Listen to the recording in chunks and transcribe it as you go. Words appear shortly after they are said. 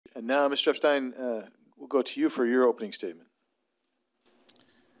And now, Mr. Epstein, we'll go to you for your opening statement.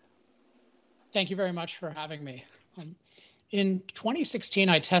 Thank you very much for having me. In 2016,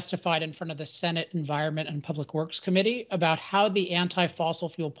 I testified in front of the Senate Environment and Public Works Committee about how the anti-fossil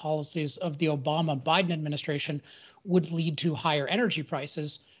fuel policies of the Obama-Biden administration would lead to higher energy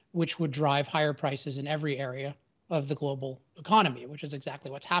prices, which would drive higher prices in every area of the global economy, which is exactly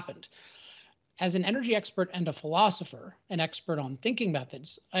what's happened. As an energy expert and a philosopher, an expert on thinking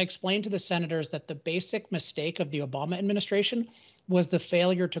methods, I explained to the senators that the basic mistake of the Obama administration was the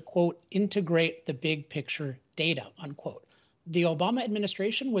failure to, quote, integrate the big picture data, unquote. The Obama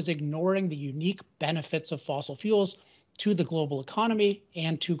administration was ignoring the unique benefits of fossil fuels to the global economy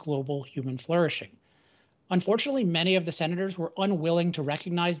and to global human flourishing. Unfortunately, many of the senators were unwilling to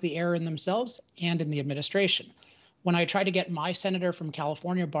recognize the error in themselves and in the administration. When I tried to get my senator from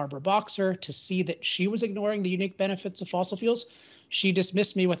California, Barbara Boxer, to see that she was ignoring the unique benefits of fossil fuels, she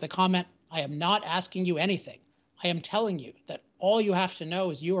dismissed me with the comment, "I am not asking you anything. I am telling you that all you have to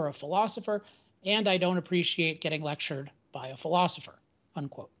know is you are a philosopher, and I don't appreciate getting lectured by a philosopher,"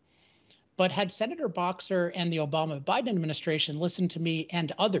 unquote. But had Senator Boxer and the Obama-Biden administration listened to me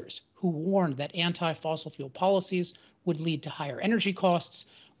and others who warned that anti-fossil fuel policies would lead to higher energy costs,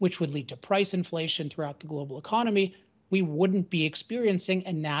 which would lead to price inflation throughout the global economy, we wouldn't be experiencing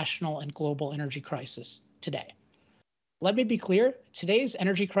a national and global energy crisis today. Let me be clear, today's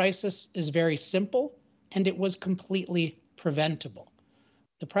energy crisis is very simple, and it was completely preventable.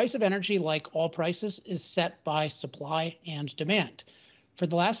 The price of energy, like all prices, is set by supply and demand. For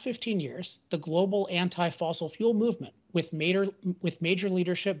the last 15 years, the global anti-fossil fuel movement, with major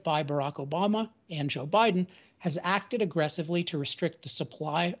leadership by Barack Obama and Joe Biden, has acted aggressively to restrict the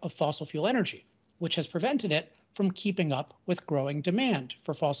supply of fossil fuel energy, which has prevented it from keeping up with growing demand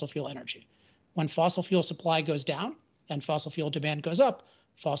for fossil fuel energy. When fossil fuel supply goes down and fossil fuel demand goes up,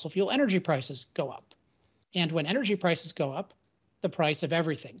 fossil fuel energy prices go up. And when energy prices go up, the price of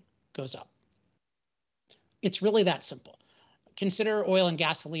everything goes up. It's really that simple. Consider oil and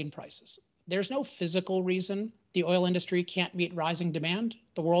gasoline prices. There's no physical reason the oil industry can't meet rising demand.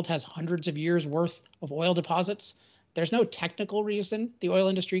 The world has hundreds of years worth of oil deposits. There's no technical reason the oil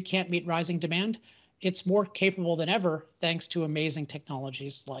industry can't meet rising demand. It's more capable than ever thanks to amazing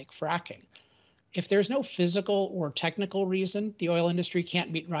technologies like fracking. If there's no physical or technical reason the oil industry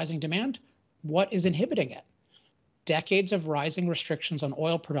can't meet rising demand, what is inhibiting it? Decades of rising restrictions on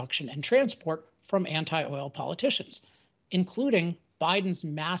oil production and transport from anti-oil politicians, including Biden's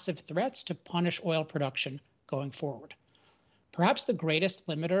massive threats to punish oil production going forward. Perhaps the greatest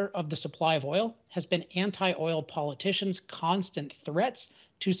limiter of the supply of oil has been anti-oil politicians' constant threats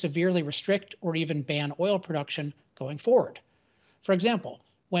to severely restrict or even ban oil production going forward. For example,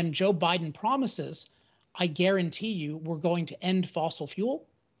 when Joe Biden promises, "I guarantee you we're going to end fossil fuel,"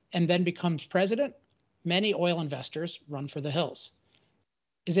 and then becomes president, many oil investors run for the hills.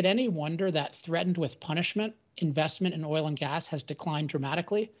 Is it any wonder that, threatened with punishment, investment in oil and gas has declined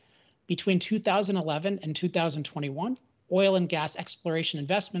dramatically? Between 2011 and 2021, oil and gas exploration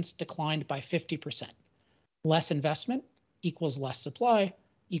investments declined by 50%. Less investment equals less supply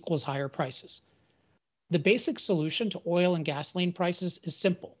equals higher prices. The basic solution to oil and gasoline prices is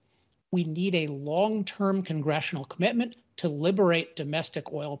simple. We need a long-term congressional commitment to liberate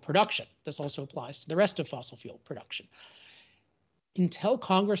domestic oil production. This also applies to the rest of fossil fuel production. Until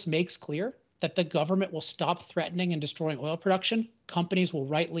Congress makes clear that the government will stop threatening and destroying oil production, companies will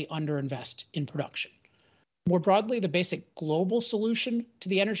rightly underinvest in production. More broadly, the basic global solution to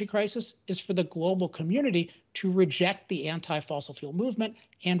the energy crisis is for the global community to reject the anti-fossil fuel movement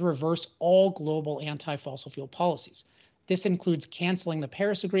and reverse all global anti-fossil fuel policies. This includes canceling the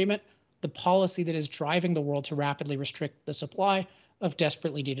Paris Agreement, the policy that is driving the world to rapidly restrict the supply of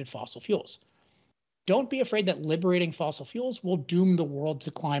desperately needed fossil fuels. Don't be afraid that liberating fossil fuels will doom the world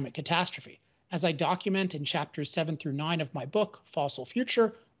to climate catastrophe. As I document in chapters 7 through 9 of my book, Fossil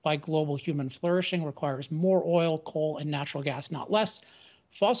Future, Why Global Human Flourishing Requires More Oil, Coal, and Natural Gas, Not Less,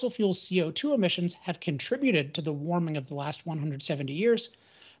 fossil fuel CO2 emissions have contributed to the warming of the last 170 years,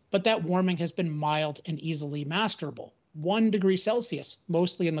 but that warming has been mild and easily masterable, 1 degree Celsius,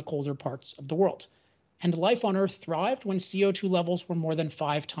 mostly in the colder parts of the world. And life on Earth thrived when CO2 levels were more than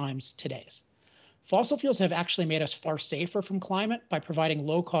 5 times today's. Fossil fuels have actually made us far safer from climate by providing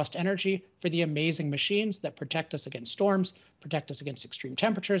low-cost energy for the amazing machines that protect us against storms, protect us against extreme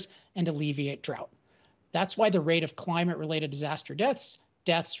temperatures, and alleviate drought. That's why the rate of climate-related disaster deaths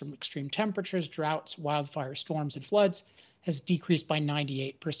from extreme temperatures, droughts, wildfires, storms, and floods, has decreased by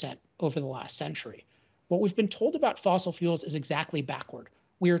 98% over the last century. What we've been told about fossil fuels is exactly backward.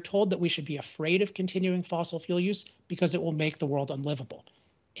 We are told that we should be afraid of continuing fossil fuel use because it will make the world unlivable.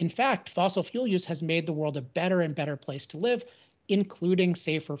 In fact, fossil fuel use has made the world a better and better place to live, including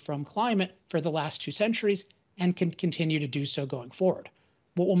safer from climate for the last 2 centuries, and can continue to do so going forward.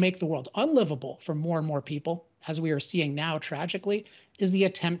 What will make the world unlivable for more and more people, as we are seeing now tragically, is the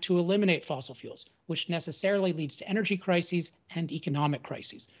attempt to eliminate fossil fuels, which necessarily leads to energy crises and economic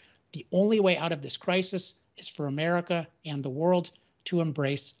crises. The only way out of this crisis is for America and the world to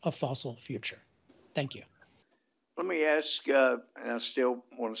embrace a fossil future. Thank you. Let me ask, and I still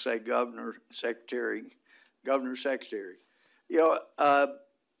want to say Governor Secretary. You know,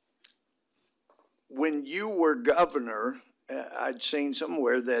 when you were governor, I'd seen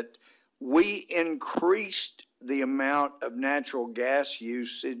somewhere that we increased the amount of natural gas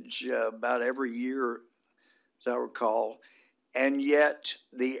usage about every year, as I recall, and yet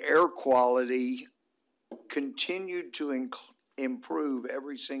the air quality continued to improve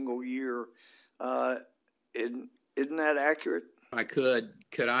every single year. Isn't that accurate?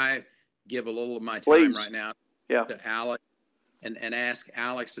 Could I give a little of my time Please. right now Yeah. to Alex and ask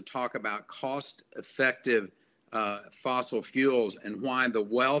Alex to talk about cost-effective fossil fuels and why the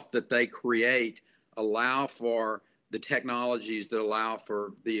wealth that they create allow for the technologies that allow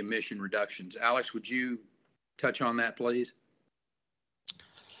for the emission reductions. Alex, would you touch on that, please?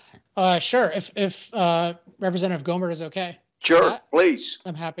 Sure. If Representative Gomer is okay. Sure, please.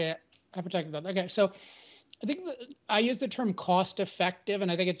 I'm happy to talk about that. Okay, so I think I use the term cost effective,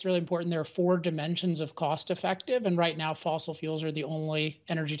 and I think it's really important. There are 4 dimensions of cost effective, and right now fossil fuels are the only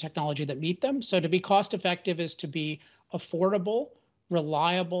energy technology that meet them. So to be cost effective is to be affordable,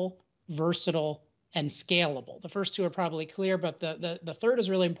 reliable, versatile, and scalable. The first 2 are probably clear, but the third is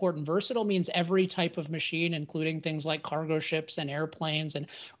really important. Versatile means every type of machine, including things like cargo ships and airplanes and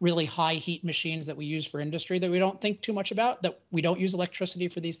really high heat machines that we use for industry that we don't think too much about, that we don't use electricity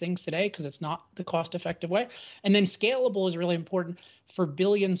for these things today because it's not the cost effective way. And then scalable is really important for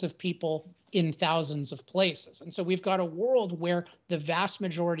billions of people in thousands of places. And so we've got a world where the vast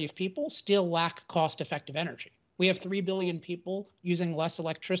majority of people still lack cost effective energy. We have 3 billion people using less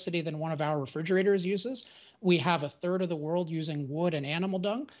electricity than one of our refrigerators uses. We have 1/3 of the world using wood and animal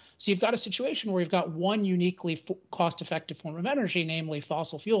dung. So you've got a situation where you've got one uniquely cost-effective form of energy, namely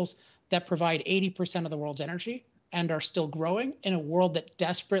fossil fuels, that provide 80% of the world's energy and are still growing in a world that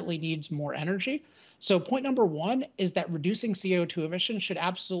desperately needs more energy. So point number 1 is that reducing CO2 emissions should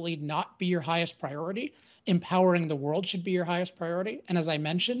absolutely not be your highest priority. Empowering the world should be your highest priority. And as I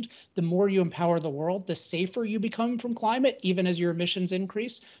mentioned, the more you empower the world, the safer you become from climate, even as your emissions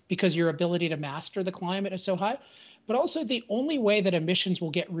increase, because your ability to master the climate is so high. But also the only way that emissions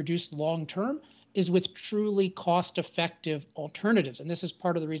will get reduced long-term is with truly cost-effective alternatives. And this is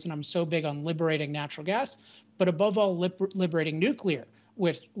part of the reason I'm so big on liberating natural gas, but above all, liberating nuclear,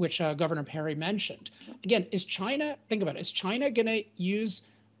 which Governor Perry mentioned. Again, think about it, is China going to use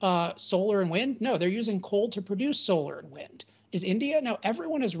solar and wind? No, they're using coal to produce solar and wind. Is India? No,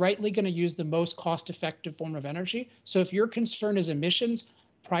 everyone is rightly going to use the most cost-effective form of energy. So if your concern is emissions,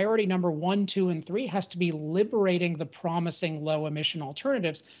 priority number 1, 2, and 3 has to be liberating the promising low-emission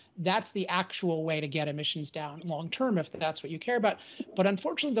alternatives. That's the actual way to get emissions down long-term, if that's what you care about. But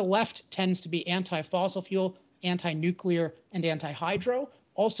unfortunately, the left tends to be anti-fossil fuel, anti-nuclear, and anti-hydro.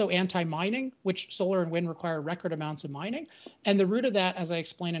 Also anti-mining, which solar and wind require record amounts of mining. And the root of that, as I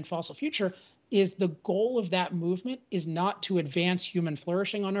explained in Fossil Future, is the goal of that movement is not to advance human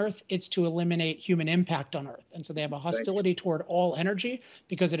flourishing on Earth, it's to eliminate human impact on Earth. And so they have a hostility toward all energy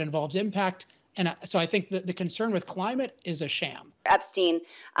because it involves impact. And so I think that the concern with climate is a sham. Epstein,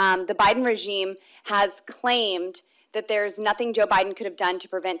 the Biden regime has claimed that there's nothing Joe Biden could have done to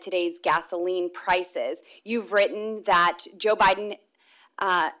prevent today's gasoline prices. You've written that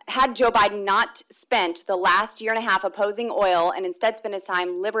had Joe Biden not spent the last year and a half opposing oil and instead spent his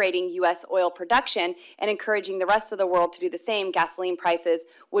time liberating U.S. oil production and encouraging the rest of the world to do the same, gasoline prices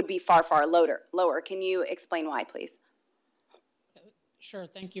would be far, far lower. Can you explain why, please? Sure.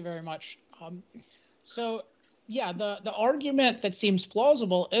 Thank you very much. So, yeah, the argument that seems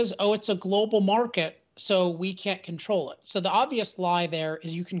plausible is, oh, it's a global market, so we can't control it. So the obvious lie there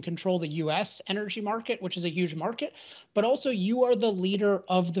is you can control the U.S. energy market, which is a huge market, but also you are the leader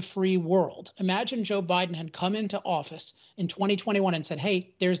of the free world. Imagine Joe Biden had come into office in 2021 and said, hey,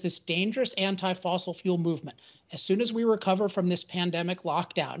 there's this dangerous anti-fossil fuel movement. As soon as we recover from this pandemic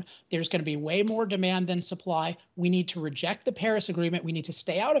lockdown, there's going to be way more demand than supply. We need to reject the Paris Agreement. We need to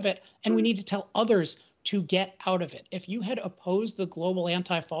stay out of it, and we need to tell others to get out of it. If you had opposed the global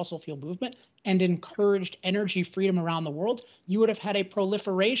anti-fossil fuel movement and encouraged energy freedom around the world, you would have had a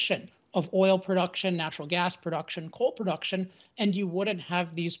proliferation of oil production, natural gas production, coal production, and you wouldn't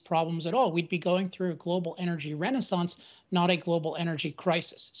have these problems at all. We'd be going through a global energy renaissance, not a global energy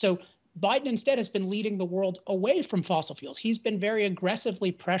crisis. So Biden instead has been leading the world away from fossil fuels. He's been very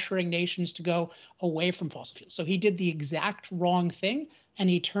aggressively pressuring nations to go away from fossil fuels. So he did the exact wrong thing, and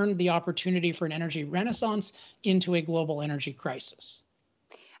he turned the opportunity for an energy renaissance into a global energy crisis.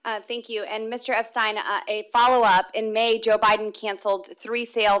 Thank you. And Mr. Epstein, a follow-up. In May, Joe Biden canceled 3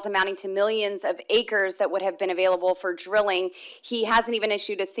 sales amounting to millions of acres that would have been available for drilling. He hasn't even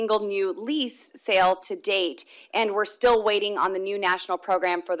issued a single new lease sale to date, and we're still waiting on the new national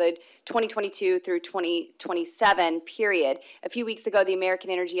program for the 2022 through 2027 period. A few weeks ago, the American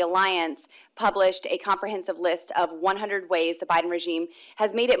Energy Alliance published a comprehensive list of 100 ways the Biden regime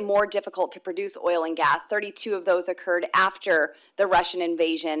has made it more difficult to produce oil and gas. 32 of those occurred after the Russian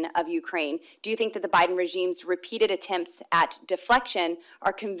invasion of Ukraine. Do you think that the Biden regime's repeated attempts at deflection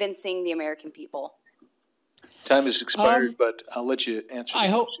are convincing the American people? Time has expired, but I'll let you answer. I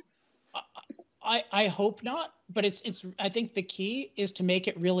hope not, but I think the key is to make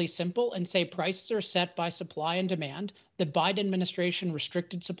it really simple and say prices are set by supply and demand. The Biden administration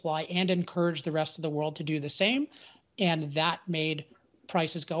restricted supply and encouraged the rest of the world to do the same, and that made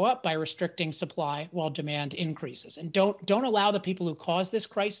prices go up by restricting supply while demand increases. And don't allow the people who caused this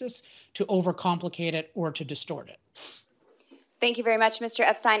crisis to overcomplicate it or to distort it. Thank you very much, Mr.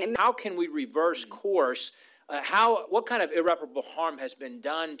 Epstein. How can we reverse course? What kind of irreparable harm has been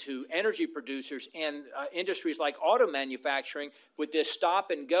done to energy producers and industries like auto manufacturing with this stop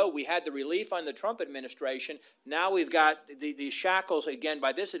and go? We had the relief on the Trump administration. Now we've got the shackles again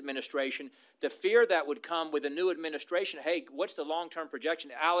by this administration. The fear that would come with a new administration. Hey, what's the long-term projection?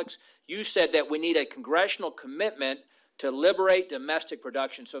 Alex, you said that we need a congressional commitment to liberate domestic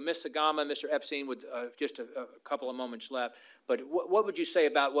production. So, Ms. Sgamma, Mr. Epstein, with just a couple of moments left, but what would you say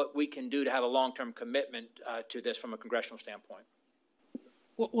about what we can do to have a long-term commitment to this from a congressional standpoint?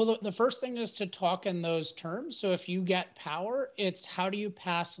 Well, the first thing is to talk in those terms. So if you get power, it's how do you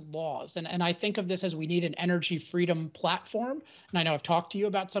pass laws? And I think of this as we need an energy freedom platform. And I know I've talked to you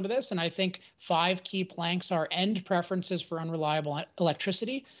about some of this, and I think 5 key planks are end preferences for unreliable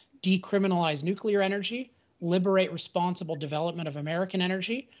electricity, decriminalize nuclear energy, liberate responsible development of American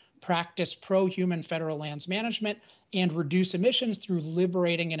energy, practice pro-human federal lands management, and reduce emissions through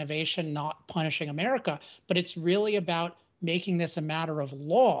liberating innovation, not punishing America. But it's really about making this a matter of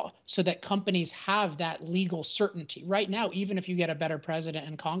law so that companies have that legal certainty. Right now, even if you get a better president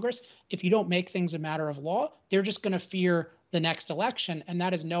and Congress, if you don't make things a matter of law, they're just going to fear the next election, and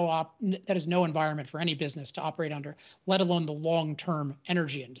that is no environment for any business to operate under, let alone the long-term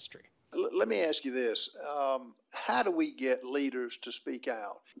energy industry. Let me ask you this. How do we get leaders to speak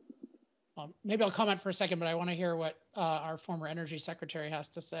out? Maybe I'll comment for a second, but I want to hear what our former energy secretary has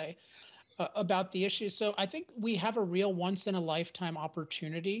to say about the issue. So I think we have a real once-in-a-lifetime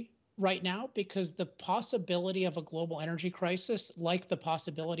opportunity right now because the possibility of a global energy crisis, like the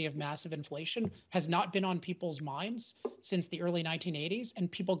possibility of massive inflation, has not been on people's minds since the early 1980s,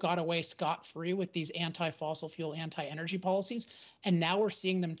 and people got away scot-free with these anti-fossil fuel, anti-energy policies, and now we're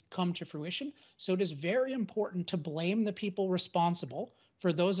seeing them come to fruition. So it is very important to blame the people responsible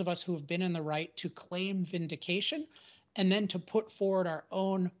for those of us who have been in the right to claim vindication, and then to put forward our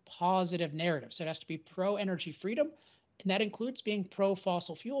own positive narrative. So it has to be pro-energy freedom, and that includes being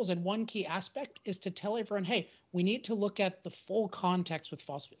pro-fossil fuels. And one key aspect is to tell everyone, hey, we need to look at the full context with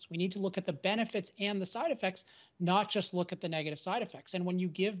fossil fuels. We need to look at the benefits and the side effects, not just look at the negative side effects. And when you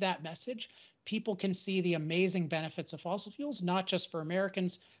give that message, people can see the amazing benefits of fossil fuels, not just for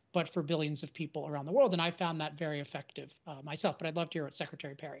Americans, but for billions of people around the world. And I found that very effective myself. But I'd love to hear what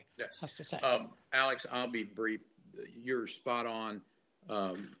Secretary Perry has to say. Alex, I'll be brief. You're spot on.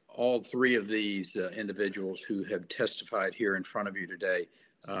 All 3 of these individuals who have testified here in front of you today,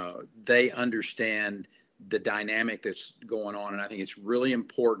 they understand the dynamic that's going on. And I think it's really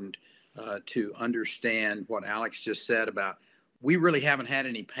important to understand what Alex just said about we really haven't had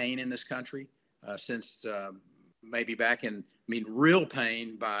any pain in this country since maybe back in, real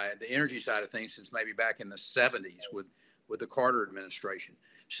pain by the energy side of things since maybe back in the 70s with the Carter administration.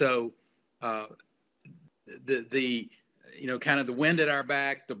 So kind of the wind at our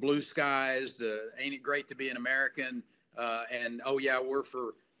back, the blue skies, the ain't it great to be an American, and oh yeah, we're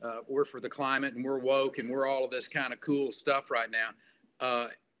for the climate and we're woke and we're all of this kind of cool stuff right now.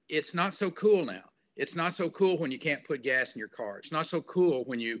 It's not so cool now. It's not so cool when you can't put gas in your car. It's not so cool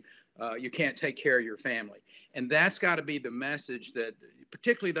when you can't take care of your family. And that's got to be the message that,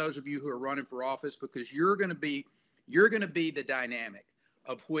 particularly those of you who are running for office, because you're going to be the dynamic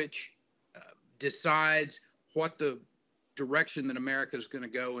of which decides what the direction that America is going to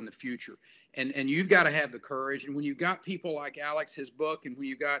go in the future. And you've got to have the courage. And when you've got people like Alex, his book, and when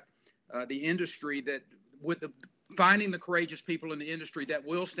you've got the industry that finding the courageous people in the industry that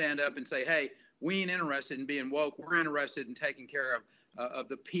will stand up and say, hey, we ain't interested in being woke. We're interested in taking care of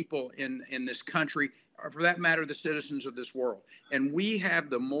the people in this country, or for that matter, the citizens of this world. And we have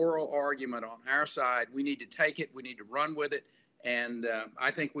the moral argument on our side. We need to take it. We need to run with it. And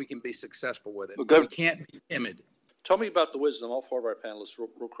I think we can be successful with it. We can't be timid. Tell me about the wisdom, all four of our panelists,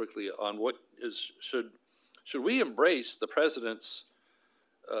 real quickly, on what should we embrace the president's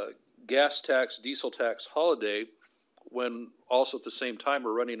gas tax, diesel tax holiday when also at the same time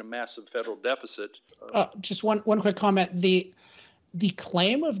we're running a massive federal deficit? Just one quick comment. The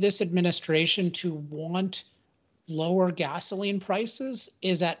claim of this administration to want lower gasoline prices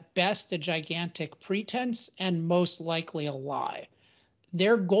is at best a gigantic pretense and most likely a lie.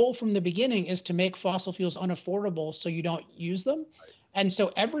 Their goal from the beginning is to make fossil fuels unaffordable so you don't use them. And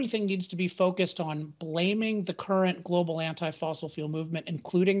so everything needs to be focused on blaming the current global anti-fossil fuel movement,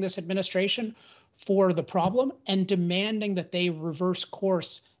 including this administration, for the problem, and demanding that they reverse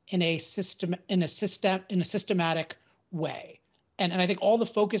course in a systematic way. And I think all the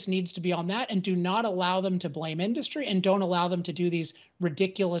focus needs to be on that, and do not allow them to blame industry, and don't allow them to do these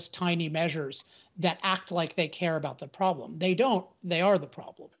ridiculous tiny measures that act like they care about the problem. They don't. They are the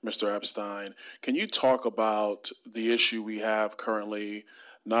problem. Mr. Epstein, can you talk about the issue we have currently,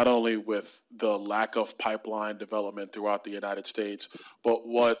 not only with the lack of pipeline development throughout the United States, but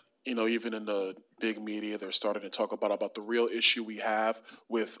what, even in the big media, they're starting to talk about the real issue we have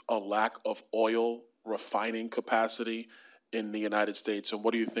with a lack of oil refining capacity in the United States, and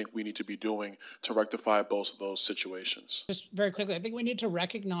what do you think we need to be doing to rectify both of those situations? Just very quickly, I think we need to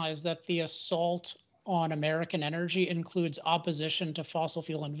recognize that the assault on American energy includes opposition to fossil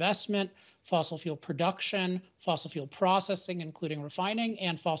fuel investment, fossil fuel production, fossil fuel processing, including refining,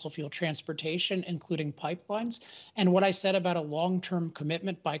 and fossil fuel transportation, including pipelines. And what I said about a long-term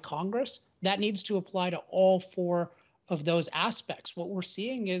commitment by Congress, that needs to apply to all four of those aspects. What we're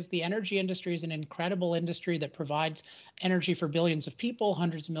seeing is the energy industry is an incredible industry that provides energy for billions of people,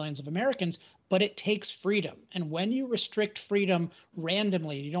 hundreds of millions of Americans, but it takes freedom. And when you restrict freedom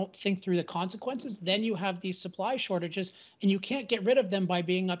randomly, you don't think through the consequences, then you have these supply shortages, and you can't get rid of them by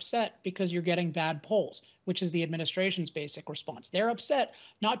being upset because you're getting bad polls, which is the administration's basic response. They're upset,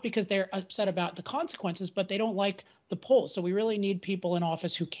 not because they're upset about the consequences, but they don't like the polls. So we really need people in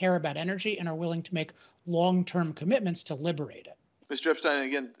office who care about energy and are willing to make long-term commitments to liberate it. Mr. Epstein,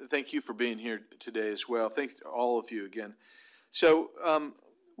 again, thank you for being here today as well. Thanks to all of you again. So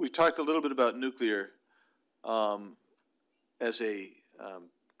we talked a little bit about nuclear as a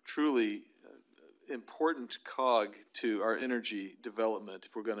truly important cog to our energy development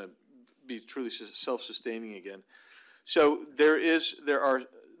if we're going to be truly self-sustaining again. So there's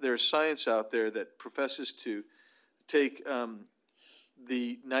science out there that professes to take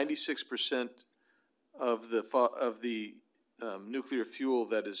the 96% of the nuclear fuel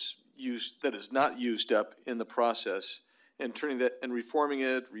that is not used up in the process, and turning that and reforming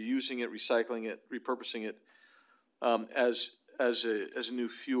it, reusing it, recycling it, repurposing it as a new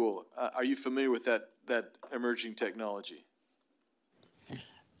fuel. Are you familiar with that emerging technology?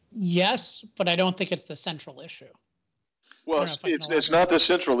 Yes, but I don't think it's the central issue. Well, it's not the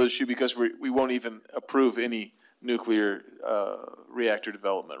central issue because we won't even approve any nuclear reactor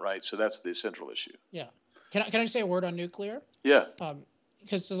development, right? So that's the central issue. Yeah. Can I say a word on nuclear? Yeah.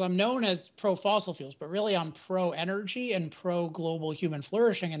 Because I'm known as pro-fossil fuels, but really I'm pro-energy and pro-global human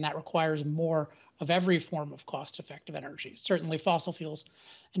flourishing, and that requires more of every form of cost-effective energy, certainly fossil fuels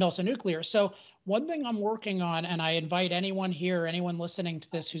and also nuclear. So one thing I'm working on, and I invite anyone here, anyone listening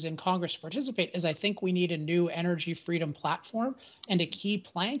to this who's in Congress to participate, is I think we need a new energy freedom platform, and a key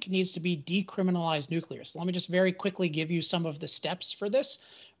plank needs to be decriminalize nuclear. So let me just very quickly give you some of the steps for this.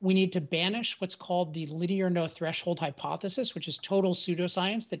 We need to banish what's called the linear no threshold hypothesis, which is total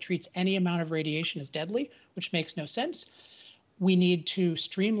pseudoscience that treats any amount of radiation as deadly, which makes no sense. We need to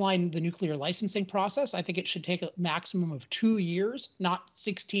streamline the nuclear licensing process. I think it should take a maximum of 2 years, not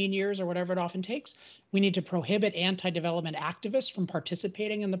 16 years or whatever it often takes. We need to prohibit anti-development activists from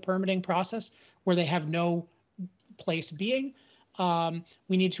participating in the permitting process where they have no place being.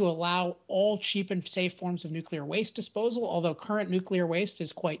 We need to allow all cheap and safe forms of nuclear waste disposal, although current nuclear waste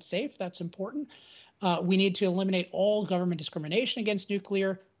is quite safe. That's important. We need to eliminate all government discrimination against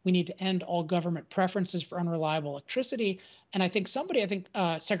nuclear. We need to end all government preferences for unreliable electricity. And I think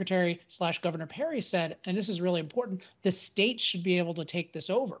Secretary/Governor Perry said, and this is really important, the states should be able to take this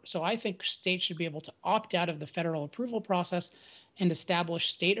over. So I think states should be able to opt out of the federal approval process and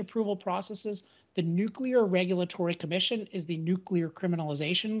establish state approval processes. The Nuclear Regulatory Commission is the Nuclear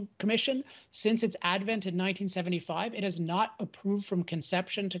Criminalization Commission. Since its advent in 1975, it has not approved from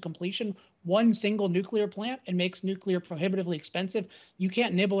conception to completion one single nuclear plant and makes nuclear prohibitively expensive. You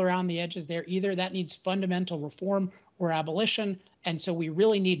can't nibble around the edges there either. That needs fundamental reform or abolition. And so we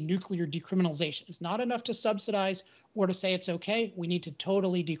really need nuclear decriminalization. It's not enough to subsidize or to say it's okay. We need to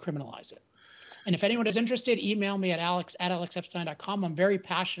totally decriminalize it. And if anyone is interested, email me at alex@alexepstein.com. I'm very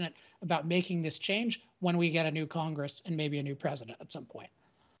passionate about making this change when we get a new Congress and maybe a new president at some point.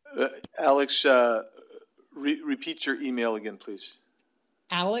 Alex, repeat your email again, please.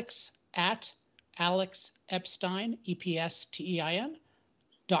 Alex@alexepstein,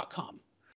 EPSTEIN.com.